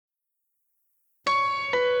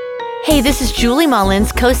Hey, this is Julie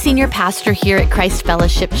Mullins, co-senior pastor here at Christ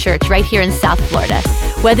Fellowship Church right here in South Florida.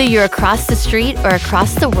 Whether you're across the street or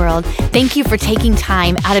across the world, thank you for taking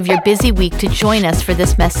time out of your busy week to join us for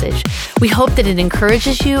this message. We hope that it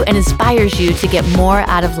encourages you and inspires you to get more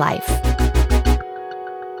out of life.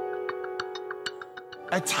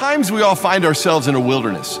 At times, we all find ourselves in a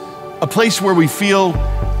wilderness, a place where we feel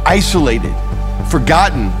isolated,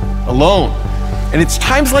 forgotten, alone. And it's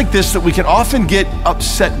times like this that we can often get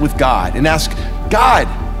upset with God and ask, God,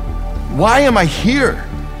 why am I here?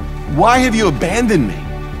 Why have you abandoned me?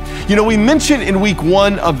 You know, we mentioned in week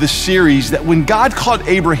 1 of the series that when God called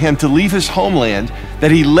Abraham to leave his homeland,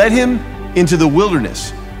 that he led him into the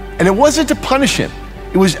wilderness. And it wasn't to punish him.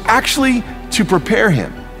 It was actually to prepare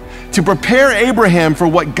him, to prepare Abraham for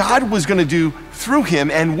what God was going to do through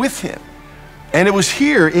him and with him. And it was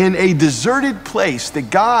here in a deserted place that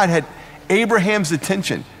God had Abraham's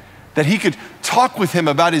attention, that he could talk with him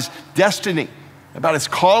about his destiny, about his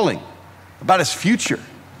calling, about his future.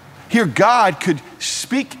 Here, God could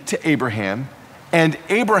speak to Abraham, and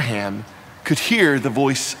Abraham could hear the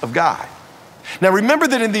voice of God. Now, remember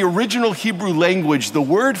that in the original Hebrew language, the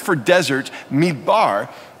word for desert, midbar,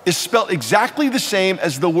 is spelled exactly the same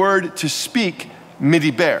as the word to speak,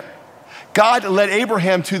 midiber. God led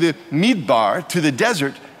Abraham to the midbar, to the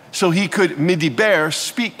desert, so he could midiber,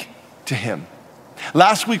 speak to him.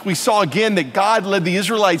 Last week we saw again that God led the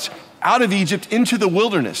Israelites out of Egypt into the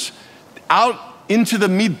wilderness, out into the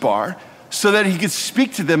midbar, so that he could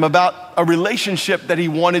speak to them about a relationship that he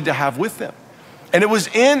wanted to have with them. And it was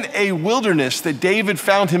in a wilderness that David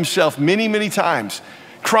found himself many, many times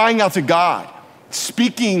crying out to God,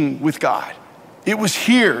 speaking with God. It was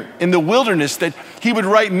here in the wilderness that he would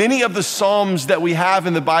write many of the Psalms that we have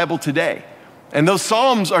in the Bible today. And those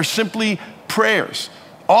Psalms are simply prayers,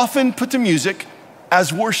 often put to music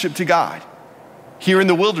as worship to God. Here in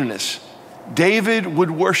the wilderness, David would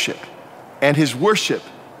worship, and his worship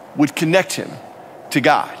would connect him to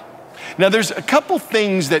God. Now, there's a couple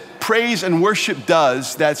things that praise and worship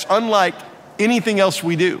does that's unlike anything else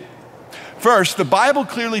we do. First, the Bible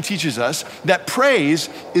clearly teaches us that praise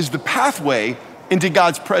is the pathway into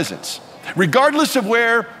God's presence. Regardless of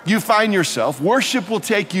where you find yourself, worship will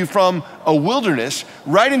take you from a wilderness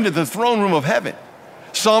right into the throne room of heaven.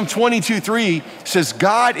 Psalm 22:3 says,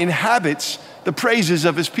 God inhabits the praises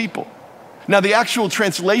of his people. Now, the actual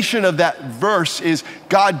translation of that verse is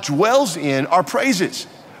God dwells in our praises,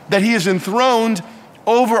 that he is enthroned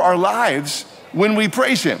over our lives when we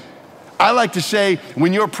praise him. I like to say,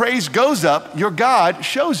 when your praise goes up, your God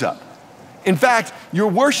shows up. In fact, your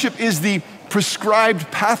worship is the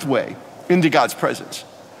prescribed pathway into God's presence.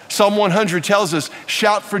 Psalm 100 tells us,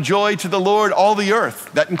 shout for joy to the Lord, all the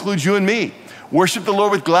earth. That includes you and me. Worship the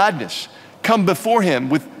Lord with gladness. Come before him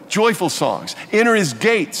with joyful songs. Enter his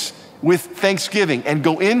gates with thanksgiving and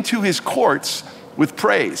go into his courts with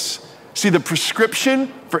praise. See, the prescription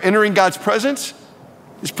for entering God's presence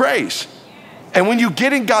is praise. And when you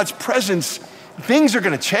get in God's presence, things are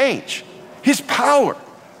going to change. His power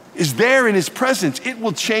is there in his presence. It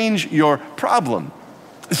will change your problem.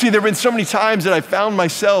 See, there have been so many times that I found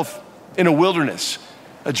myself in a wilderness,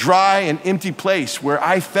 a dry and empty place where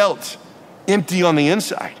I felt empty on the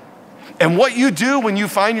inside. And what you do when you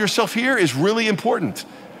find yourself here is really important.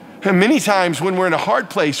 And many times when we're in a hard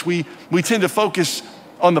place, we tend to focus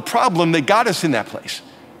on the problem that got us in that place.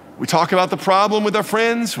 We talk about the problem with our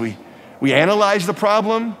friends, we analyze the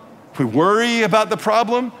problem, we worry about the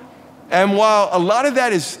problem. And while a lot of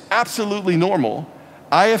that is absolutely normal,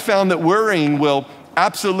 I have found that worrying will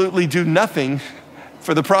absolutely do nothing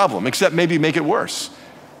for the problem, except maybe make it worse.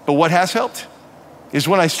 But what has helped is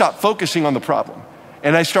when I stop focusing on the problem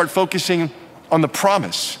and I start focusing on the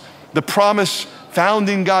promise found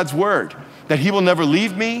in God's word, that he will never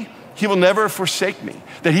leave me, he will never forsake me,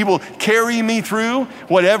 that he will carry me through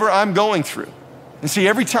whatever I'm going through. And see,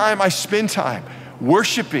 every time I spend time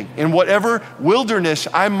worshiping in whatever wilderness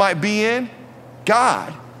I might be in,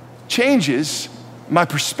 God changes my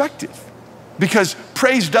perspective. Because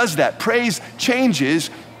praise does that. Praise changes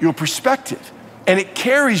your perspective, and it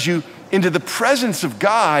carries you into the presence of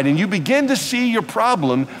God, and you begin to see your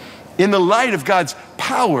problem in the light of God's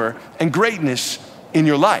power and greatness in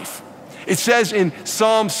your life. It says in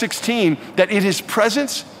Psalm 16 that in his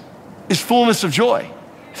presence is fullness of joy.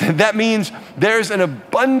 That means there's an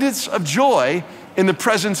abundance of joy in the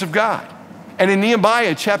presence of God. And in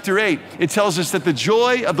Nehemiah chapter 8, it tells us that the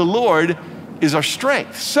joy of the Lord is our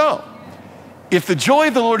strength. So, if the joy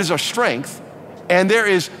of the Lord is our strength, and there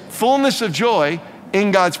is fullness of joy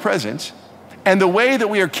in God's presence, and the way that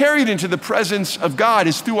we are carried into the presence of God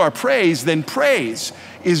is through our praise, then praise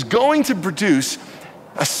is going to produce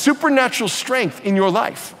a supernatural strength in your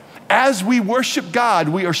life. As we worship God,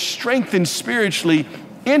 we are strengthened spiritually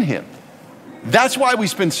in Him. That's why we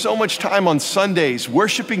spend so much time on Sundays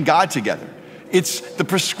worshiping God together. It's the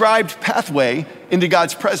prescribed pathway into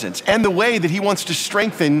God's presence and the way that He wants to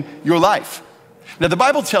strengthen your life. Now, the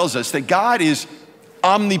Bible tells us that God is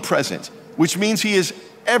omnipresent, which means He is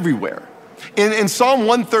everywhere. In Psalm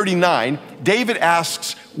 139, David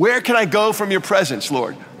asks, "Where can I go from your presence,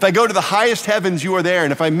 Lord? If I go to the highest heavens, you are there.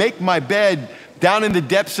 And if I make my bed down in the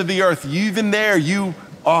depths of the earth, even there you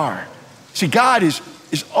are." See, God is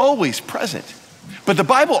always present. But the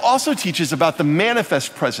Bible also teaches about the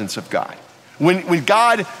manifest presence of God. When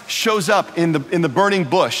God shows up in the burning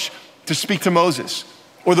bush to speak to Moses,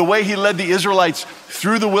 or the way He led the Israelites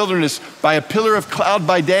through the wilderness by a pillar of cloud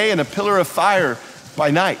by day and a pillar of fire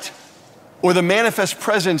by night, or the manifest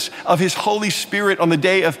presence of His Holy Spirit on the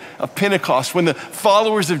day of Pentecost, when the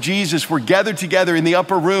followers of Jesus were gathered together in the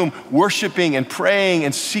upper room, worshiping and praying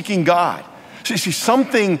and seeking God. So you see,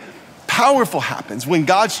 something powerful happens when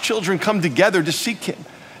God's children come together to seek Him,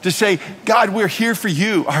 to say, "God, we're here for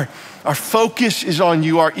you. Our focus is on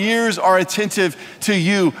you. Our ears are attentive to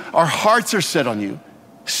you. Our hearts are set on you.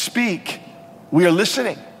 Speak. We are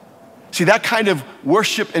listening." See, that kind of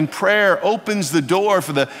worship and prayer opens the door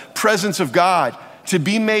for the presence of God to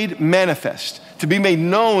be made manifest, to be made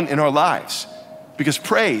known in our lives, because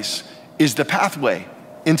praise is the pathway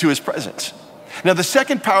into His presence. Now, the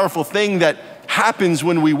second powerful thing that happens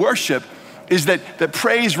when we worship is that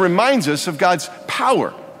praise reminds us of God's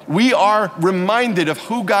power. We are reminded of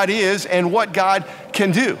who God is and what God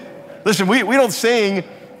can do. Listen, we don't sing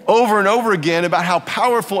over and over again about how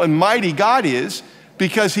powerful and mighty God is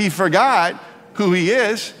because He forgot who He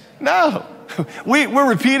is. No, we're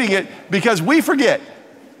repeating it because we forget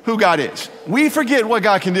who God is. We forget what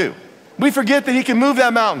God can do. We forget that He can move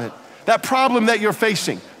that mountain, that problem that you're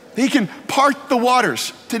facing. He can part the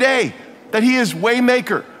waters today, that He is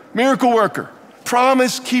waymaker, miracle worker,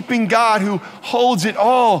 promise-keeping God who holds it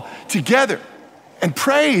all together. And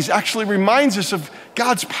praise actually reminds us of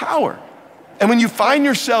God's power. And when you find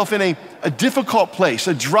yourself in a difficult place,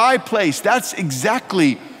 a dry place, that's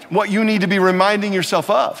exactly what you need to be reminding yourself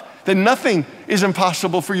of, that nothing is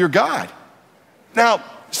impossible for your God. Now,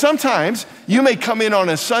 sometimes you may come in on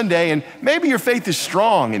a Sunday and maybe your faith is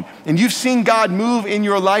strong and you've seen God move in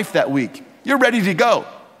your life that week. You're ready to go.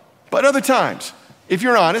 But other times, if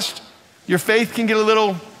you're honest, your faith can get a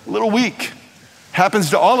little weak.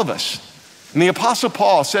 Happens to all of us. And the Apostle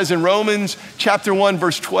Paul says in Romans chapter 1,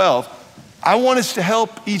 verse 12, "I want us to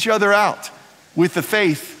help each other out with the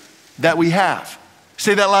faith that we have."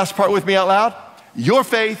 Say that last part with me out loud. Your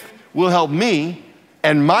faith will help me,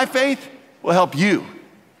 and my faith will help you.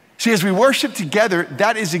 See, as we worship together,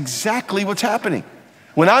 that is exactly what's happening.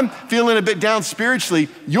 When I'm feeling a bit down spiritually,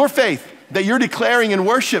 your faith that you're declaring in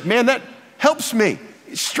worship, man, that helps me.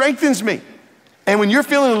 It strengthens me. And when you're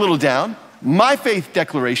feeling a little down, my faith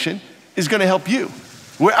declaration is going to help you.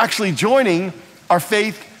 We're actually joining our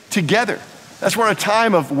faith together. That's what a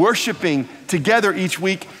time of worshiping together each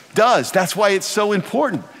week does. That's why it's so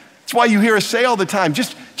important. That's why you hear us say all the time,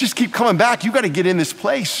 just keep coming back. You got to get in this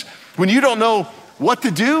place. When you don't know what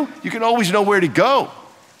to do, you can always know where to go.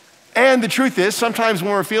 And the truth is, sometimes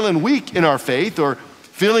when we're feeling weak in our faith or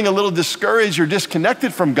feeling a little discouraged or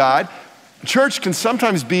disconnected from God, church can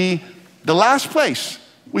sometimes be the last place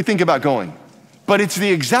we think about going. But it's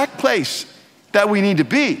the exact place that we need to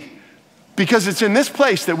be, because it's in this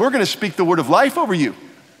place that we're going to speak the word of life over you.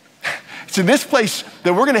 It's in this place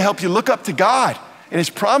that we're going to help you look up to God and His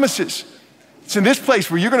promises. It's in this place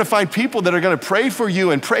where you're going to find people that are going to pray for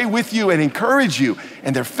you and pray with you and encourage you,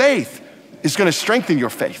 and their faith is going to strengthen your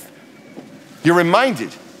faith. You're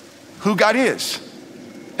reminded who God is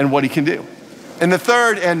and what He can do. And the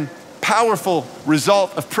third and powerful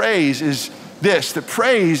result of praise is this, that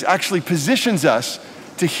praise actually positions us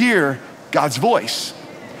to hear God's voice.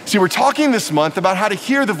 See, we're talking this month about how to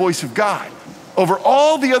hear the voice of God over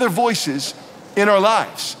all the other voices in our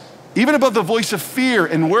lives, even above the voice of fear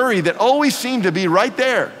and worry that always seem to be right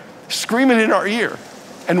there, screaming in our ear.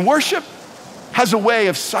 And worship has a way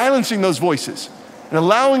of silencing those voices and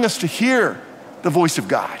allowing us to hear the voice of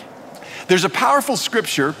God. There's a powerful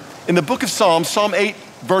scripture in the book of Psalms, Psalm 8,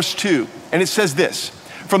 verse 2, and it says this,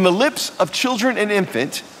 "From the lips of children and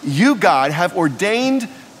infant, you, God, have ordained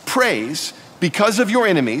praise because of your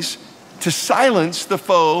enemies to silence the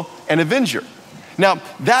foe and avenger." Now,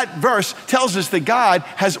 that verse tells us that God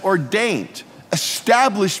has ordained,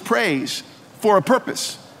 established praise for a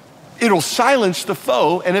purpose. It'll silence the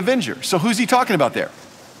foe and avenger. So who's he talking about there?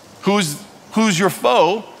 Who's your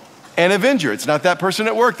foe an avenger. It's not that person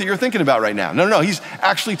at work that you're thinking about right now. No, he's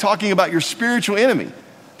actually talking about your spiritual enemy,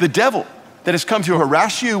 the devil, that has come to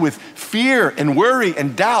harass you with fear and worry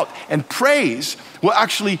and doubt, and praise will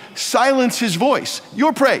actually silence his voice,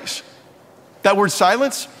 your praise. That word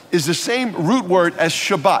silence is the same root word as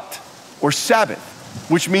Shabbat or Sabbath,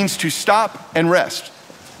 which means to stop and rest.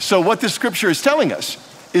 So what this scripture is telling us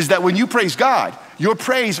is that when you praise God, your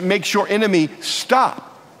praise makes your enemy stop.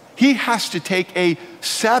 He has to take a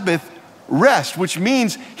Sabbath rest, which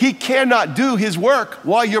means he cannot do his work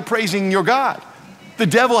while you're praising your God. The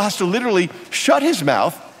devil has to literally shut his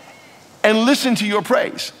mouth and listen to your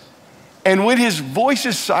praise. And when his voice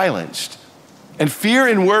is silenced and fear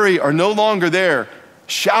and worry are no longer there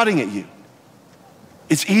shouting at you,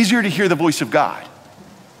 it's easier to hear the voice of God,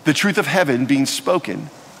 the truth of heaven being spoken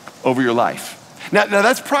over your life. Now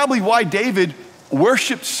that's probably why David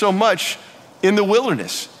worshiped so much in the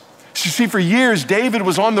wilderness. So you see, for years, David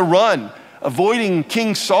was on the run, avoiding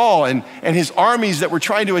King Saul and his armies that were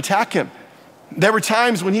trying to attack him. There were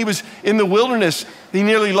times when he was in the wilderness, he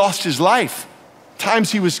nearly lost his life. Times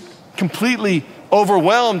he was completely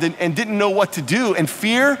overwhelmed and didn't know what to do. And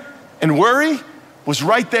fear and worry was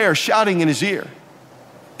right there shouting in his ear.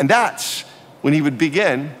 And that's when he would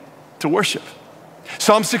begin to worship.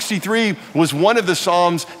 Psalm 63 was one of the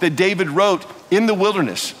Psalms that David wrote in the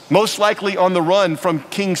wilderness, most likely on the run from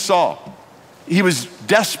King Saul. He was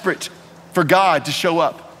desperate for God to show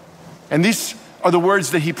up. And these are the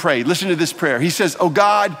words that he prayed. Listen to this prayer. He says, "Oh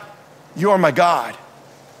God, you are my God.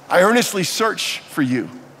 I earnestly search for you.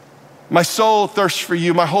 My soul thirsts for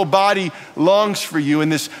you. My whole body longs for you in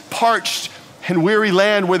this parched and weary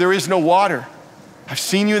land where there is no water. I've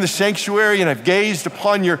seen you in the sanctuary and I've gazed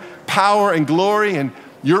upon your power and glory, and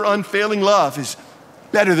your unfailing love is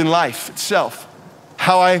better than life itself.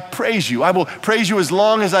 How I praise you. I will praise you as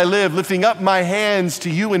long as I live, lifting up my hands to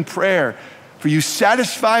you in prayer. For you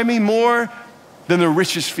satisfy me more than the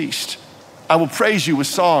richest feast. I will praise you with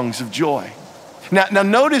songs of joy." Now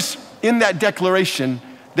notice in that declaration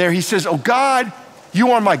there, he says, "Oh God,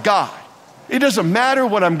 you are my God. It doesn't matter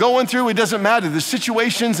what I'm going through. It doesn't matter the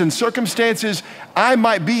situations and circumstances I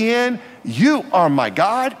might be in. You are my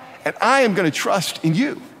God, and I am going to trust in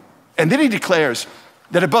you." And then he declares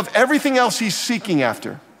that above everything else he's seeking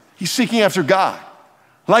after God.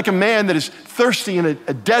 Like a man that is thirsty in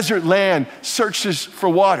a desert land searches for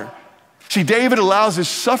water. See, David allows his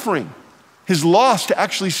suffering, his loss, to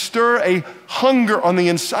actually stir a hunger on the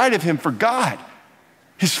inside of him for God.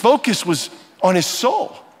 His focus was on his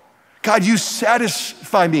soul. God, you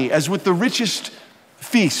satisfy me as with the richest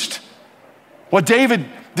feast. What David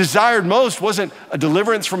desired most wasn't a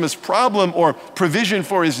deliverance from his problem or provision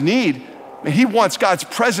for his need. He wants God's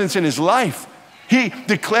presence in his life. He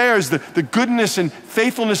declares the goodness and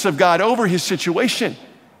faithfulness of God over his situation.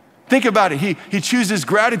 Think about it. He chooses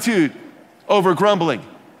gratitude over grumbling.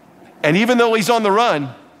 And even though he's on the run,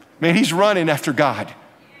 he's running after God.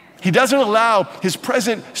 He doesn't allow his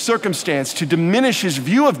present circumstance to diminish his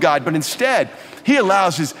view of God, but instead, he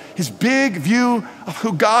allows his big view of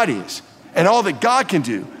who God is and all that God can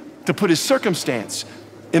do to put his circumstance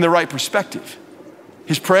in the right perspective.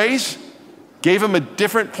 His praise gave him a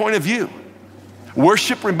different point of view.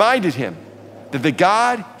 Worship reminded him that the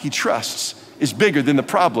God he trusts is bigger than the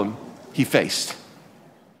problem he faced.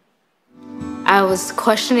 I was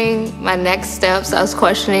questioning my next steps. I was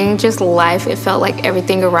questioning just life. It felt like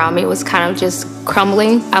everything around me was kind of just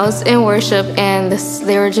crumbling. I was in worship and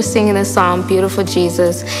they were just singing this song, Beautiful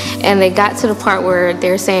Jesus. And they got to the part where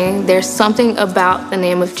they're saying there's something about the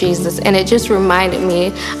name of Jesus. And it just reminded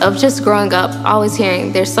me of just growing up, always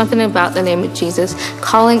hearing there's something about the name of Jesus.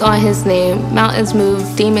 Calling on his name, mountains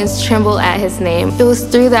move, demons tremble at his name. It was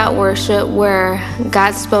through that worship where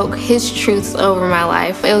God spoke his truths over my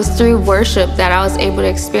life. It was through worship that I was able to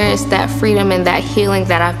experience that freedom and that healing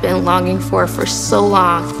that I've been longing for so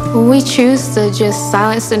long. When we choose to just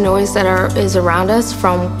silence the noise that is around us,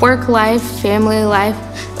 from work life, family life,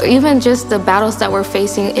 or even just the battles that we're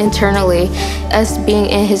facing internally, us being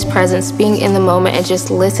in his presence, being in the moment and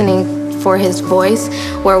just listening for his voice,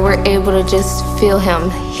 where we're able to just feel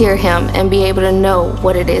him, hear him, and be able to know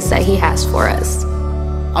what it is that he has for us.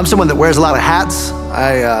 I'm someone that wears a lot of hats.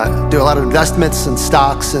 I do a lot of investments and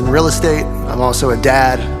stocks and real estate. I'm also a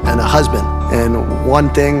dad and a husband. And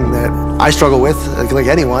one thing that I struggle with, like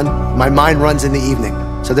anyone, my mind runs in the evening.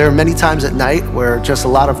 So there are many times at night where just a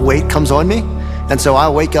lot of weight comes on me. And so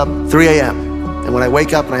I'll wake up 3 a.m. And when I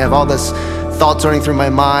wake up and I have all this thoughts running through my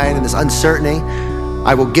mind and this uncertainty,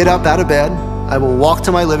 I will get up out of bed. I will walk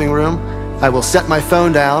to my living room. I will set my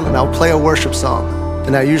phone down and I'll play a worship song.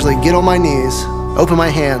 And I usually get on my knees, open my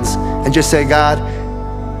hands, and just say, God,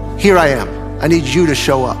 here I am. I need you to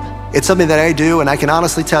show up. It's something that I do, and I can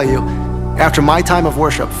honestly tell you, after my time of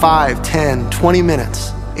worship, 5, 10, 20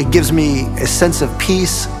 minutes, it gives me a sense of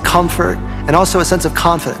peace, comfort, and also a sense of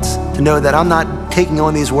confidence to know that I'm not taking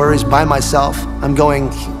on these worries by myself. I'm going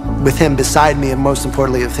with him beside me, and most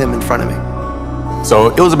importantly, with him in front of me. So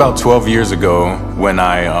it was about 12 years ago when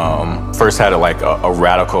I first had a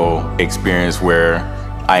radical experience where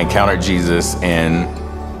I encountered Jesus, and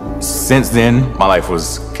since then, my life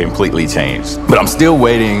was completely changed. But I'm still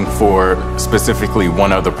waiting for specifically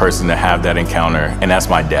one other person to have that encounter, and that's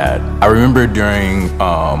my dad. I remember during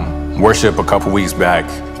worship a couple weeks back,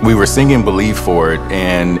 we were singing Believe For It,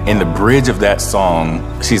 and in the bridge of that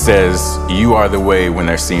song, she says, "You are the way when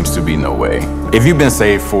there seems to be no way." If you've been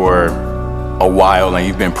saved for a while and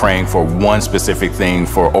you've been praying for one specific thing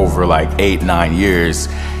for over 8, 9 years,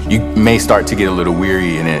 you may start to get a little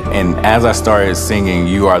weary in it. And as I started singing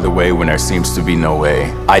 "You Are the Way When There Seems to Be No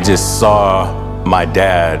Way," I just saw my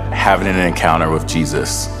dad having an encounter with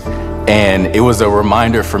Jesus. And it was a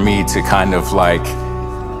reminder for me to kind of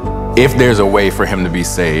if there's a way for him to be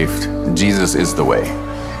saved, Jesus is the way.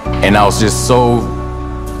 And I was just so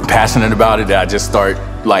passionate about it that I just start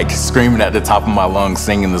screaming at the top of my lungs,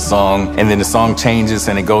 singing the song. And then the song changes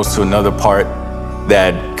and it goes to another part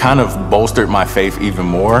that kind of bolstered my faith even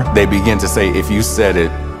more. They begin to say, "If you said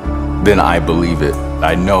it, then I believe it.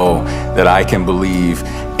 I know that I can believe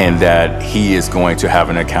and that he is going to have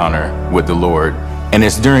an encounter with the Lord." And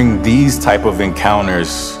it's during these type of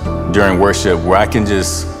encounters during worship where I can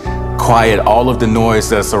just quiet all of the noise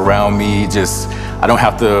that's around me. I don't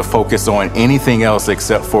have to focus on anything else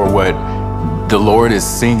except for what the Lord is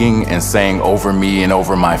singing and saying over me and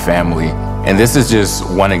over my family. And this is just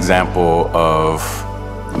one example of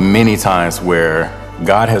many times where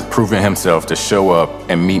God has proven himself to show up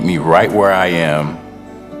and meet me right where I am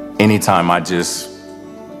anytime I just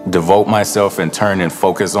devote myself and turn and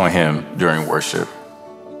focus on him during worship.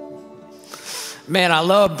 Man, I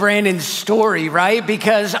love Brandon's story, right?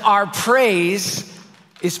 Because our praise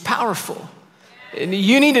is powerful. And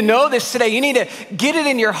you need to know this today. You need to get it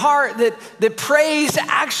in your heart that praise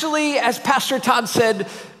actually, as Pastor Todd said,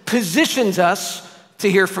 positions us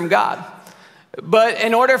to hear from God. But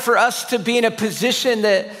in order for us to be in a position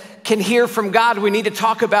that can hear from God, we need to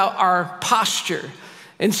talk about our posture.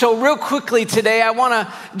 And so real quickly today, I want to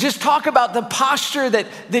just talk about the posture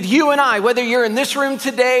that you and I, whether you're in this room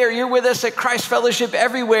today or you're with us at Christ Fellowship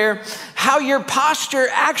everywhere, how your posture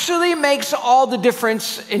actually makes all the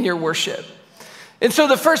difference in your worship. And so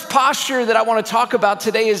the first posture that I want to talk about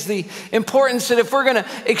today is the importance that if we're going to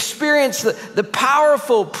experience the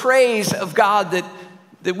powerful praise of God,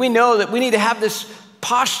 that we know that we need to have this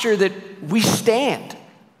posture that we stand.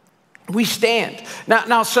 We stand.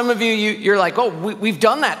 Now some of you're like, oh, we've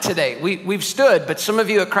done that today. We've stood. But some of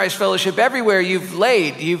you at Christ Fellowship everywhere, you've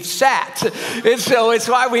laid, you've sat. And so it's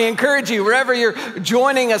why we encourage you, wherever you're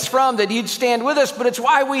joining us from, that you'd stand with us. But it's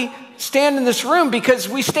why we stand in this room, because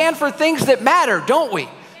we stand for things that matter, don't we?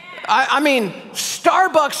 I mean,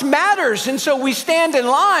 Starbucks matters. And so we stand in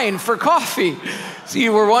line for coffee. So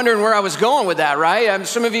you were wondering where I was going with that, right?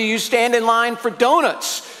 Some of you stand in line for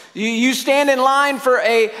donuts. You stand in line for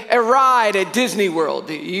a ride at Disney World.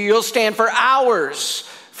 You'll stand for hours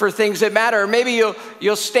for things that matter. Or maybe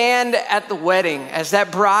you'll stand at the wedding as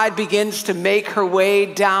that bride begins to make her way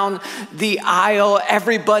down the aisle.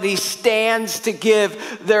 Everybody stands to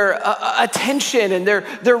give their attention and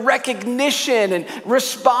their recognition and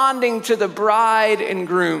responding to the bride and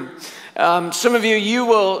groom. Some of you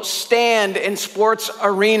will stand in sports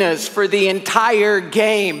arenas for the entire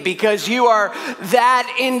game because you are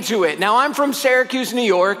that into it. Now, I'm from Syracuse, New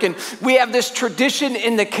York, and we have this tradition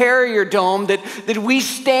in the Carrier Dome that we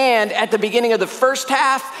stand at the beginning of the first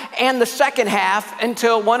half and the second half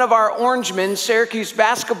until one of our Orangemen, Syracuse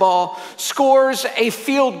basketball, scores a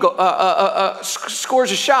field goal,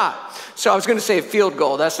 scores a shot. So I was going to say a field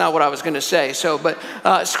goal. That's not what I was going to say.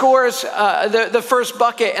 But scores the first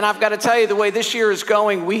bucket. And I've got to tell you, the way this year is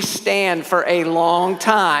going, we stand for a long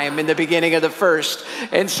time in the beginning of the first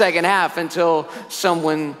and second half until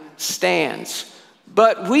someone stands.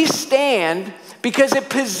 But we stand because it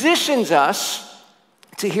positions us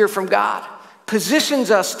to hear from God.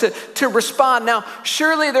 Positions us to respond. Now,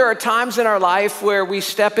 surely there are times in our life where we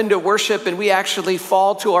step into worship and we actually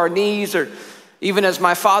fall to our knees, or even as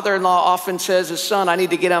my father-in-law often says, his son, I need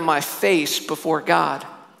to get on my face before God.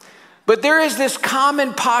 But there is this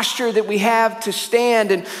common posture that we have to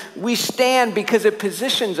stand, and we stand because it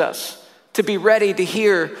positions us to be ready to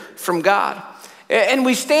hear from God. And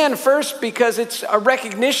we stand first because it's a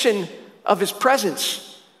recognition of his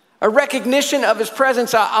presence. A recognition of his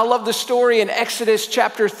presence. I love the story in Exodus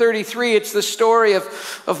chapter 33. It's the story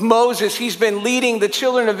of Moses. He's been leading the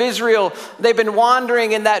children of Israel. They've been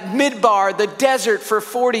wandering in that midbar, the desert, for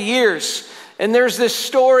 40 years. And there's this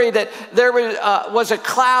story that there was a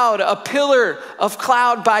cloud, a pillar of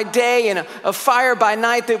cloud by day and a fire by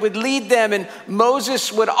night that would lead them. And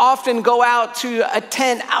Moses would often go out to a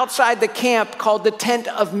tent outside the camp called the tent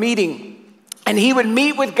of meeting. And he would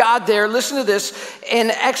meet with God there. Listen to this.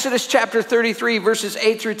 In Exodus chapter 33, verses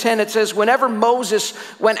 8 through 10, it says, whenever Moses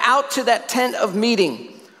went out to that tent of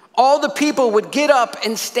meeting, all the people would get up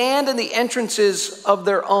and stand in the entrances of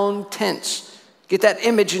their own tents. Get that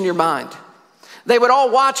image in your mind. They would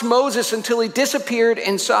all watch Moses until he disappeared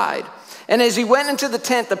inside. And as he went into the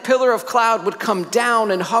tent, the pillar of cloud would come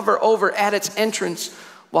down and hover over at its entrance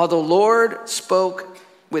while the Lord spoke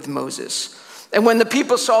with Moses. And when the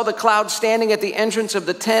people saw the cloud standing at the entrance of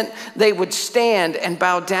the tent, they would stand and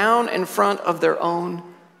bow down in front of their own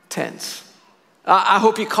tents. I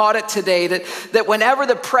hope you caught it today, that whenever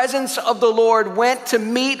the presence of the Lord went to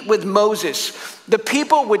meet with Moses, the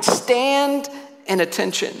people would stand in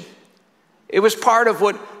attention. It was part of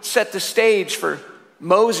what set the stage for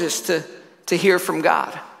Moses to hear from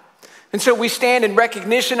God. And so we stand in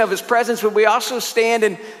recognition of his presence, but we also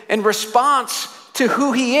stand in response to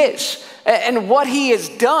who he is and what he has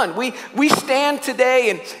done. We stand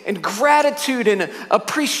today in gratitude and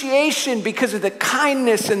appreciation because of the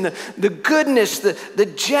kindness and the goodness,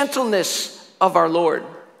 the gentleness of our Lord.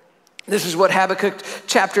 This is what Habakkuk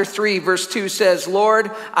chapter 3 verse 2 says,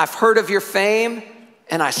 Lord, I've heard of your fame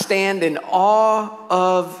and I stand in awe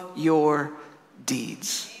of your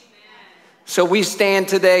deeds. So we stand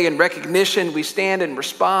today in recognition, we stand in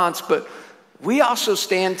response, but we also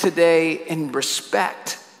stand today in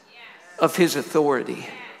respect of his authority.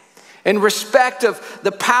 In respect of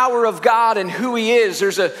the power of God and who he is.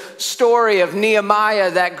 There's a story of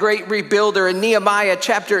Nehemiah, that great rebuilder, in Nehemiah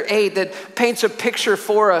chapter 8 that paints a picture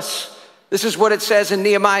for us. This is what it says in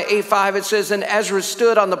Nehemiah 8:5. It says, and Ezra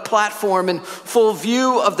stood on the platform in full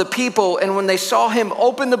view of the people, and when they saw him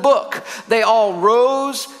open the book, they all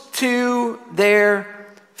rose to their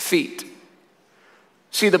feet.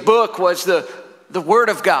 See, the book was the word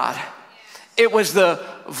of God. It was the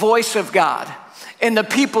voice of God. And the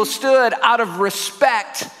people stood out of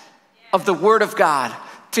respect of the word of God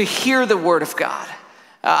to hear the word of God.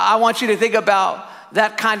 I want you to think about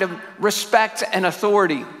that kind of respect and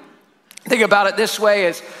authority. Think about it this way,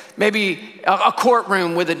 as maybe a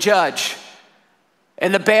courtroom with a judge.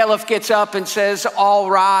 And the bailiff gets up and says,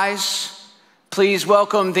 all rise. Please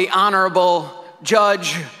welcome the Honorable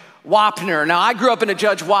Judge Wapner. Now, I grew up in a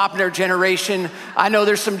Judge Wapner generation. I know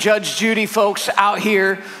there's some Judge Judy folks out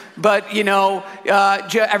here, but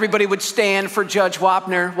everybody would stand for Judge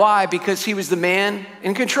Wapner. Why? Because he was the man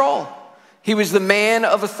in control. He was the man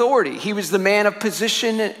of authority. He was the man of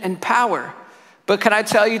position and power. But can I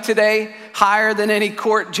tell you today, higher than any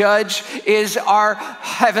court judge is our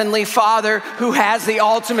Heavenly Father, who has the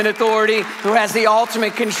ultimate authority, who has the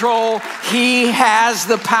ultimate control. He has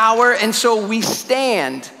the power, and so we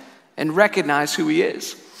stand and recognize who he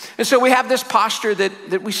is. And so we have this posture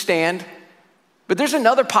that we stand, but there's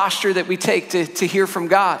another posture that we take to hear from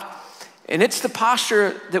God, and it's the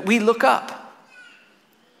posture that we look up.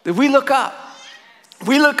 That we look up.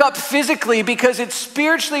 We look up physically because it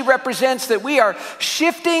spiritually represents that we are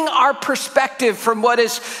shifting our perspective from what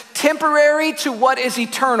is temporary to what is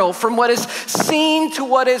eternal, from what is seen to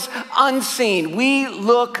what is unseen. We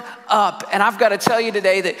look up. And I've got to tell you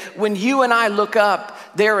today that when you and I look up,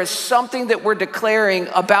 there is something that we're declaring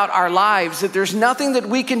about our lives, that there's nothing that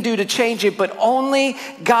we can do to change it, but only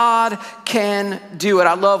God can do it.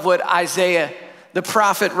 I love what Isaiah, the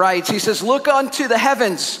prophet, writes. He says, look unto the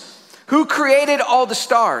heavens. Who created all the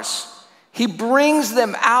stars? He brings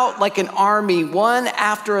them out like an army, one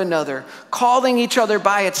after another, calling each other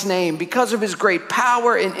by its name. Because of his great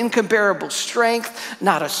power and incomparable strength,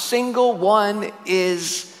 not a single one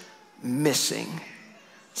is missing.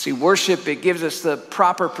 See, worship, it gives us the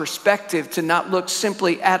proper perspective to not look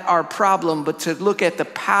simply at our problem, but to look at the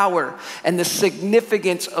power and the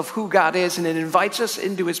significance of who God is, and it invites us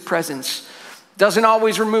into his presence. Doesn't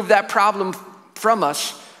always remove that problem from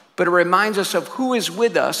us, but it reminds us of who is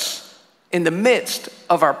with us in the midst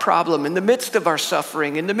of our problem, in the midst of our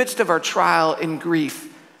suffering, in the midst of our trial and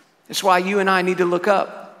grief. That's why you and I need to look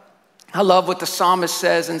up. I love what the psalmist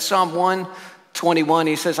says in Psalm 121.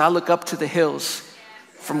 He says, I look up to the hills.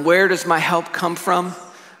 From where does my help come from?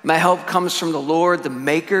 My help comes from the Lord, the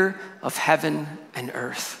maker of heaven and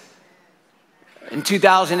earth. In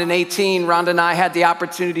 2018, Rhonda and I had the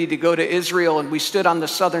opportunity to go to Israel, and we stood on the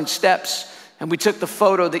southern steps And we took the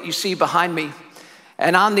photo that you see behind me.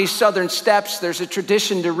 And on these southern steps, there's a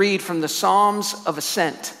tradition to read from the Psalms of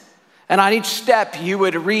Ascent. And on each step, you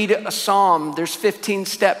would read a psalm. There's 15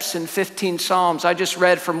 steps and 15 psalms. I just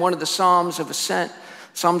read from one of the Psalms of Ascent,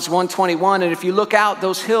 Psalms 121. And if you look out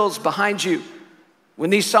those hills behind you, when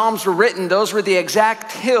these psalms were written, those were the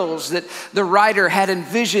exact hills that the writer had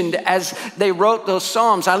envisioned as they wrote those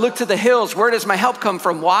psalms. I look to the hills. Where does my help come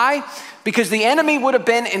from? Why? Because the enemy would have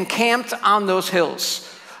been encamped on those hills.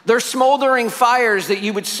 They're smoldering fires that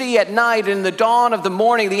you would see at night in the dawn of the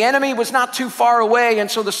morning. The enemy was not too far away, and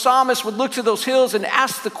so the psalmist would look to those hills and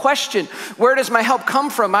ask the question, where does my help come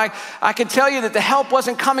from? I can tell you that the help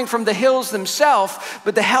wasn't coming from the hills themselves,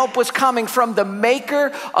 but the help was coming from the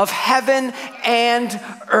maker of heaven and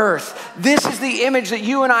earth. This is the image that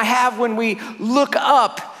you and I have when we look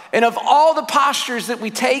up. And of all the postures that we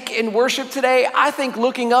take in worship today, I think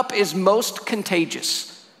looking up is most contagious.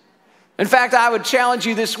 In fact, I would challenge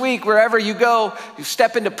you this week, wherever you go, you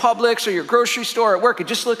step into Publix or your grocery store at work, and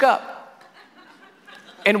just look up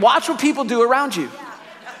and watch what people do around you.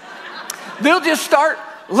 They'll just start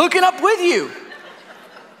looking up with you.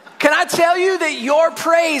 Can I tell you that your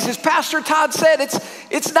praise, as Pastor Todd said,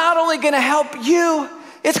 it's not only going to help you,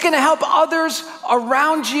 it's going to help others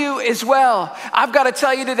around you as well. I've got to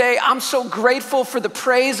tell you today, I'm so grateful for the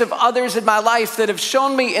praise of others in my life that have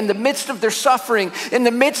shown me in the midst of their suffering, in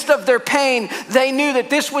the midst of their pain, they knew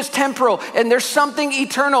that this was temporal and there's something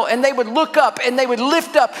eternal. And they would look up and they would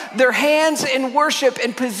lift up their hands in worship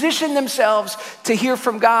and position themselves to hear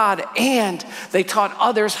from God. And they taught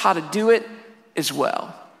others how to do it as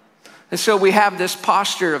well. And so we have this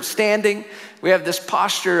posture of standing. We have this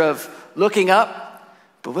posture of looking up.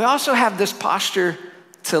 But we also have this posture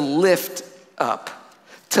to lift up,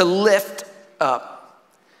 to lift up,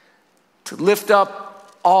 to lift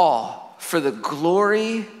up all for the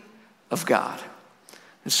glory of God.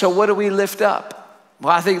 And so what do we lift up?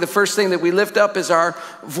 Well, I think the first thing that we lift up is our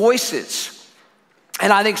voices.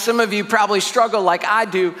 And I think some of you probably struggle like I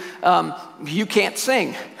do. You can't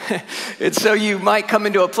sing. And so you might come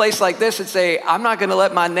into a place like this and say, I'm not gonna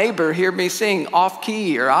let my neighbor hear me sing off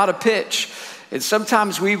key or out of pitch. And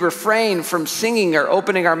sometimes we refrain from singing or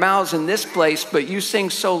opening our mouths in this place, but you sing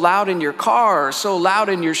so loud in your car or so loud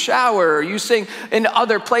in your shower, or you sing in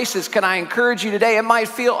other places. Can I encourage you today? It might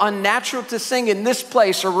feel unnatural to sing in this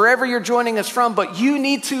place or wherever you're joining us from, but you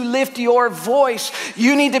need to lift your voice.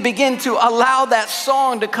 You need to begin to allow that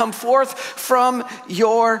song to come forth from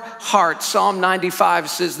your heart. Psalm 95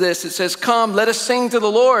 says this. It says, come, let us sing to the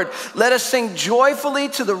Lord. Let us sing joyfully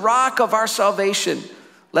to the rock of our salvation.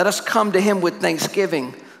 Let us come to him with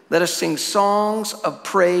thanksgiving. Let us sing songs of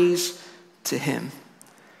praise to him.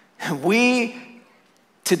 We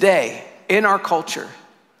today in our culture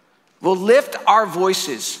will lift our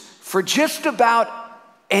voices for just about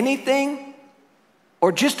anything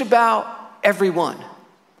or just about everyone.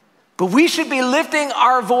 But we should be lifting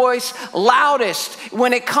our voice loudest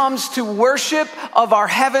when it comes to worship of our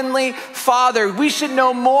Heavenly Father. We should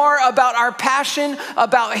know more about our passion,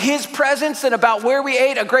 about his presence, than about where we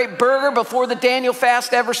ate a great burger before the Daniel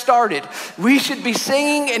fast ever started. We should be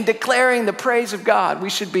singing and declaring the praise of God. We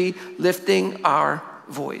should be lifting our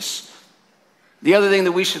voice. The other thing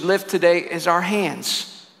that we should lift today is our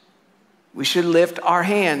hands. We should lift our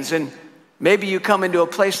hands. And maybe you come into a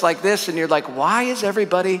place like this and you're like, why is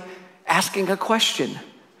everybody asking a question?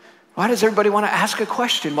 Why does everybody want to ask a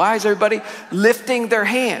question? Why is everybody lifting their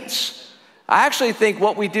hands? I actually think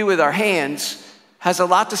what we do with our hands has a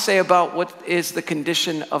lot to say about what is the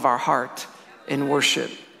condition of our heart in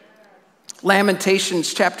worship.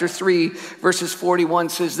 Lamentations chapter 3, verses 41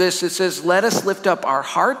 says this. It says, let us lift up our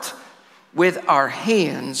heart with our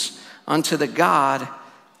hands unto the God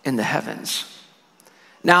in the heavens.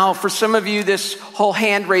 Now, for some of you, this whole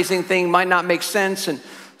hand raising thing might not make sense, and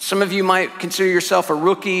some of you might consider yourself a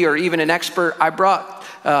rookie or even an expert. I brought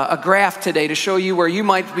a graph today to show you where you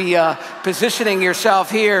might be positioning yourself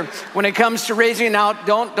here when it comes to raising. Now,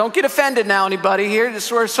 don't get offended now, anybody here. This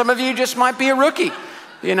is where some of you just might be a rookie.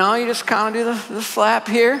 You know, you just kind of do the flap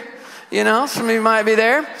here. You know, some of you might be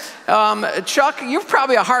there. Chuck, you're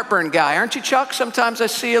probably a heartburn guy, aren't you, Chuck? Sometimes I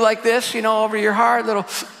see you like this, you know, over your heart, a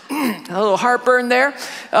little heartburn there.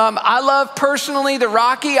 I love personally the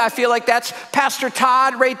Rocky. I feel like that's Pastor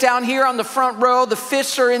Todd right down here on the front row. The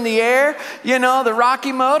fists are in the air, you know, the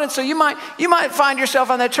Rocky mode. And so you might find yourself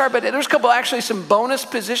on that chart, but there's some bonus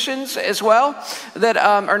positions as well that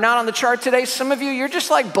are not on the chart today. Some of you, you're just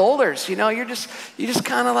like boulders, you know, you just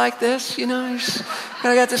kind of like this, you know, you just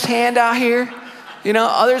kind of got this hand out here. You know,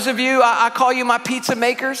 others of you, I call you my pizza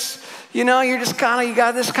makers. You know, you're just kind of, you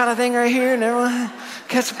got this kind of thing right here and everyone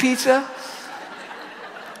gets a pizza.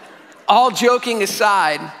 all joking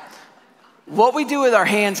aside, what we do with our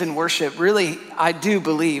hands in worship really, I do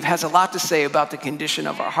believe, has a lot to say about the condition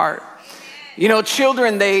of our heart. You know,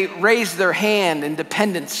 children, they raise their hand in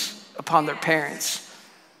dependence upon their parents.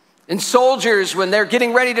 And soldiers, when they're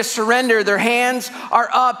getting ready to surrender, their hands are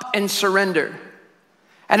up in surrender.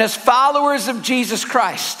 And as followers of Jesus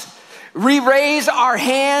Christ, we raise our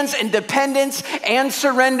hands in dependence and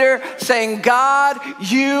surrender, saying, God,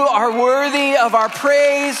 you are worthy of our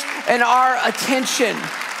praise and our attention.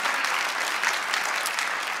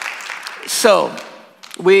 So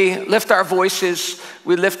we lift our voices,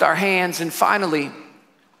 we lift our hands, and finally,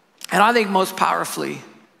 and I think most powerfully,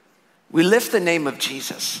 we lift the name of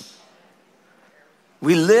Jesus.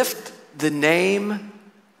 We lift the name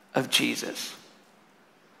of Jesus.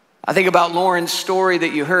 I think about Lauren's story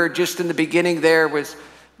that you heard just in the beginning there.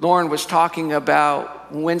 Lauren was talking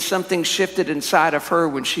about when something shifted inside of her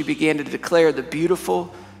when she began to declare the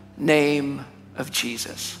beautiful name of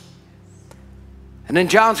Jesus. And in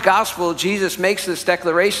John's gospel, Jesus makes this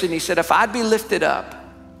declaration. He said, if I'd be lifted up,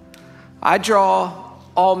 I'd draw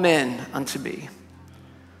all men unto me.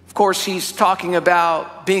 Of course, he's talking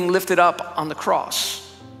about being lifted up on the cross,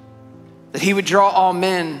 that he would draw all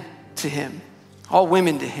men to him, all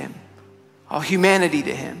women to him, all humanity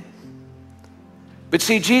to him. But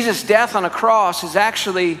see, Jesus' death on a cross is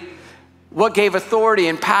actually what gave authority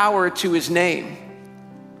and power to his name.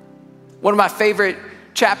 One of my favorite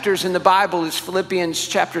chapters in the Bible is Philippians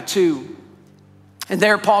chapter 2. And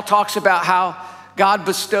there Paul talks about how God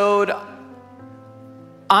bestowed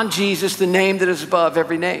on Jesus the name that is above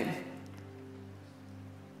every name.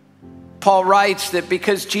 Paul writes that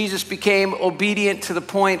because Jesus became obedient to the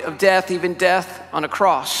point of death, even death on a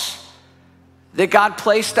cross, that God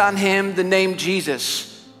placed on him the name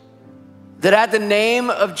Jesus, that at the name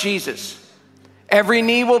of Jesus, every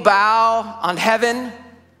knee will bow on heaven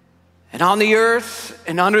and on the earth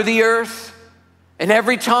and under the earth, and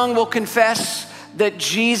every tongue will confess that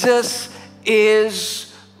Jesus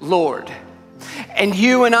is Lord. And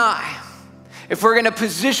you and I, if we're gonna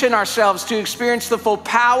position ourselves to experience the full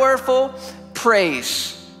powerful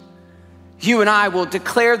praise, you and I will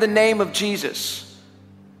declare the name of Jesus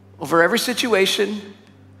over every situation,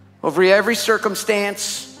 over every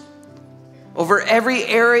circumstance, over every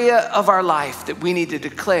area of our life that we need to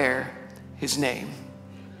declare his name.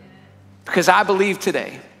 Because I believe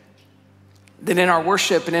today that in our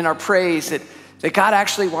worship and in our praise that God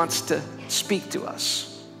actually wants to speak to us.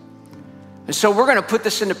 And so we're gonna put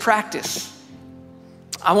this into practice.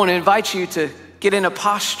 I wanna invite you to get in a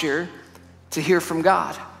posture to hear from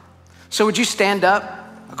God. So would you stand up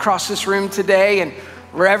across this room today, and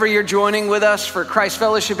wherever you're joining with us for Christ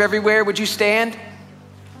Fellowship everywhere, would you stand?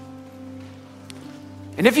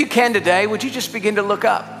 And if you can today, would you just begin to look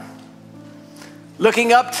up?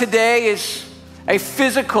 Looking up today is a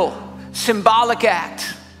physical, symbolic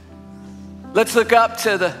act. Let's look up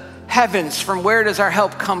to the heavens. From where does our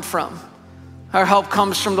help come from? Our help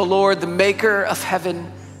comes from the Lord, the maker of heaven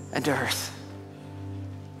and earth.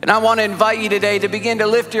 And I want to invite you today to begin to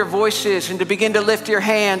lift your voices and to begin to lift your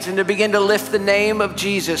hands and to begin to lift the name of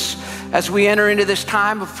Jesus as we enter into this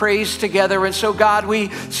time of praise together. And so God, we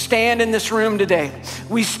stand in this room today.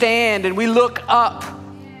 We stand and we look up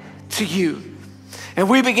to you. And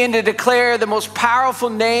we begin to declare the most powerful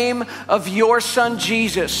name of your son,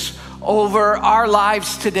 Jesus, over our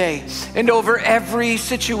lives today and over every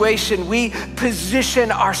situation. We position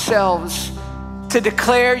ourselves to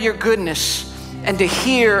declare your goodness and to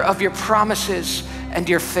hear of your promises and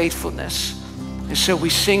your faithfulness. And so we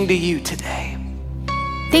sing to you today.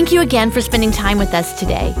 Thank you again for spending time with us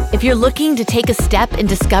today. If you're looking to take a step in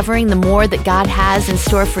discovering the more that God has in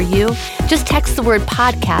store for you, just text the word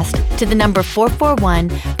podcast to the number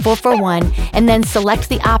 441-441 and then select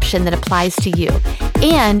the option that applies to you.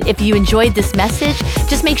 And if you enjoyed this message,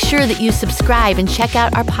 just make sure that you subscribe and check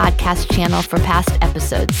out our podcast channel for past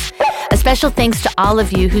episodes. A special thanks to all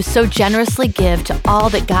of you who so generously give to all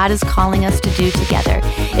that God is calling us to do together.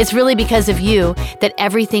 It's really because of you that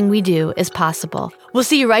everything we do is possible. We'll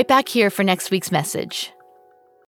see you right back here for next week's message.